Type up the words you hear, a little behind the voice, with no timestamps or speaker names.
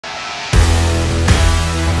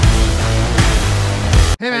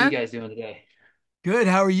Hey, How you man. guys doing today? Good.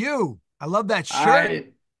 How are you? I love that shirt. I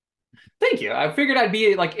Thank you. I figured I'd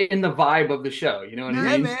be like in the vibe of the show. You know what I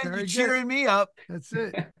Yeah, mean? man. You're Very good. cheering me up. That's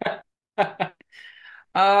it.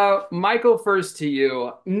 Michael, first to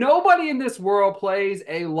you. Nobody in this world plays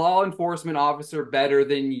a law enforcement officer better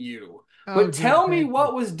than you. Oh, But dude, tell me thank you.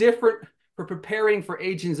 what was different for preparing for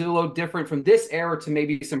Agent Zulu, different from this era to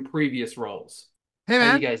maybe some previous roles. Hey, How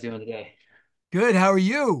you man. guys doing today? Good. How are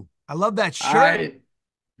you? I love that shirt. I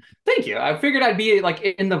Thank you. I figured I'd be like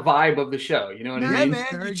in the vibe of the show. You know what I Yeah, Nice. mean? man.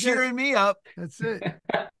 You're Very good. cheering me up. That's it.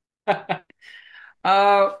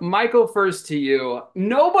 Michael, first to you.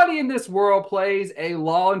 Nobody in this world plays a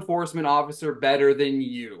law enforcement officer better than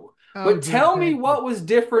you. Oh, But dude, tell me thank you. what was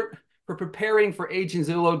different for preparing for Agent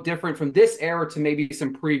Zulu, different from this era to maybe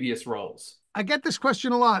some previous roles. I get this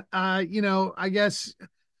question a lot. I guess,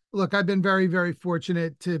 look, I've been very, very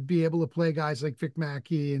fortunate to be able to play guys like Vic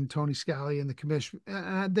Mackey and Tony Scally and the commission.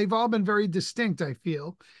 They've all been very distinct, I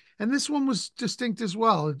feel. And this one was distinct as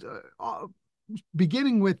well.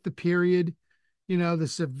 Beginning with the period,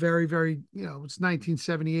 this is a very, very, it's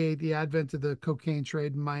 1978, the advent of the cocaine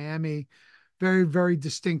trade in Miami, very, very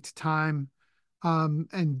distinct time,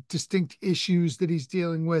 and distinct issues that he's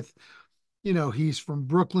dealing with. He's from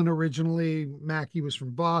Brooklyn originally. Mackey was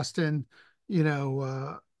from Boston.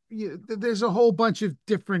 There's a whole bunch of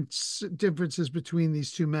differences between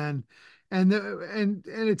these two men, and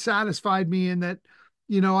it satisfied me in that,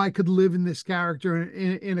 I could live in this character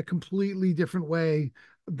in a completely different way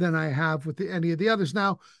than I have with any of the others.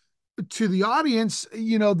 Now, to the audience,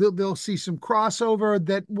 they'll see some crossover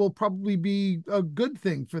that will probably be a good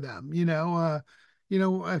thing for them.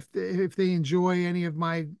 If they enjoy any of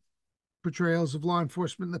my portrayals of law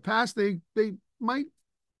enforcement in the past, they might,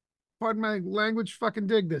 pardon my language, fucking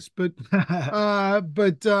dig this. But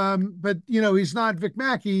he's not Vic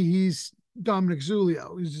Mackey. He's Dominic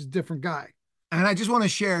Zulio. He's just a different guy. And I just want to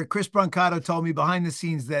share, Chris Brancato told me behind the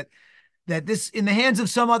scenes that this, in the hands of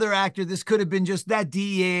some other actor, this could have been just that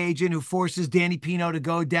DEA agent who forces Danny Pino to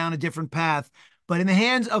go down a different path. But in the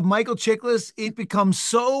hands of Michael Chiklis, it becomes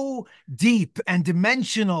so deep and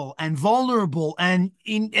dimensional and vulnerable and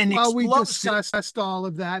Well, we explosive. discussed all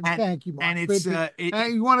of that. And Thank you, Mark. and But,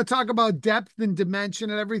 it's you want to talk about depth and dimension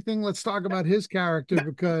and everything? Let's talk about his character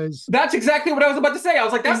because That's exactly what I was about to say. I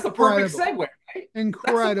was like, that's the perfect incredible. segue, right? That's the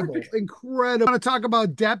Incredible, perfect. incredible. Want to talk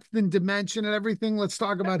about depth and dimension and everything? Let's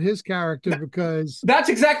talk about his character because That's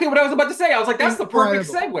exactly what I was about to say. I was like, that's the perfect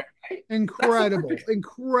incredible, segue, right? That's the incredible, perfect.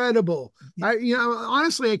 incredible.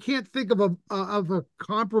 Honestly, I can't think of a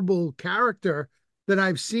comparable character that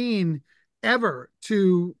I've seen ever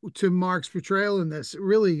to Mark's portrayal in this. It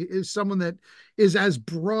really is someone that is as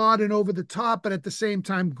broad and over the top, but at the same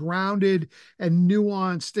time grounded and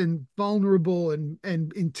nuanced and vulnerable and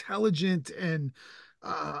intelligent and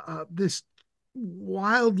this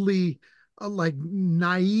wildly like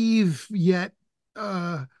naive yet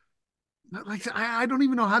like I don't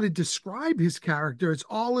even know how to describe his character. It's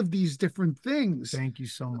all of these different things. thank you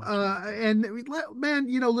so much. And man,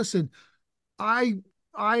 listen, I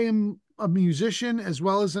I am a musician as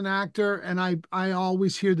well as an actor, and I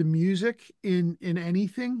always hear the music in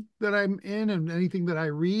anything that I'm in and anything that I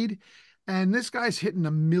read. And this guy's hitting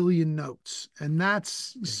a million notes, and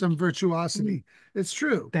that's Thank some you. virtuosity. It's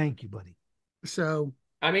true. Thank you, buddy. So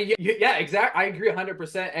I mean, yeah, exactly. I agree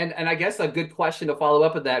 100%. And I guess a good question to follow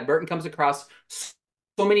up with that, Burton comes across so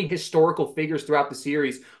many historical figures throughout the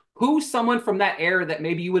series. Who's someone from that era that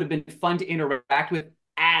maybe you would have been fun to interact with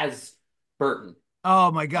as Burton?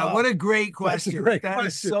 Oh my God, what oh, a great that's a question. great That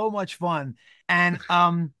is question. so much fun. And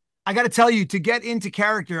I got to tell you, to get into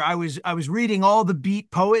character, I was reading all the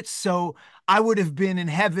beat poets, so I would have been in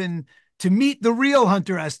heaven to meet the real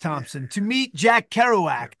Hunter S. Yeah. Thompson, to meet Jack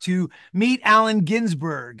Kerouac, to meet Allen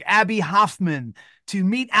Ginsberg, Abby Hoffman, to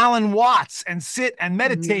meet Alan Watts and sit and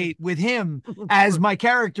meditate with him as my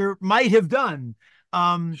character might have done.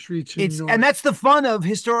 Shri And Chinmoy. that's the fun of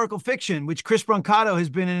historical fiction, which Chris Brancato has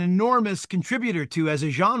been an enormous contributor to as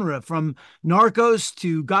a genre, from Narcos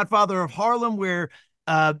to Godfather of Harlem, where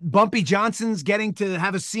Bumpy Johnson's getting to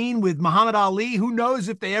have a scene with Muhammad Ali. Who knows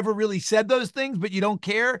if they ever really said those things, but you don't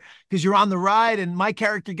care because you're on the ride. And my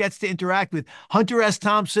character gets to interact with Hunter S.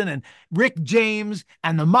 Thompson and Rick James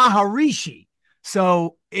and the Maharishi.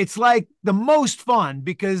 So it's like the most fun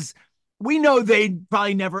because we know they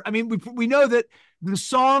probably never, I mean, we know that the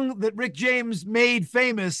song that Rick James made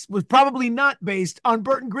famous was probably not based on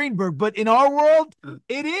Burton Greenberg, but in our world,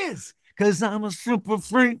 it is. Because I'm a super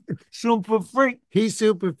freak, super freak. He's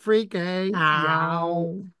super freaky.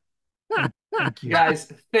 Ow. Yow. Thank you.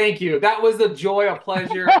 Guys, thank you. That was a joy, a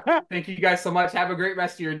pleasure. Thank you guys so much. Have a great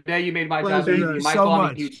rest of your day. You made my job Pleasure, easy. guys. Michael, So I'm a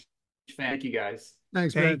much. huge fan. Thank you guys.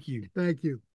 Thanks, man. Thank you. Thank you.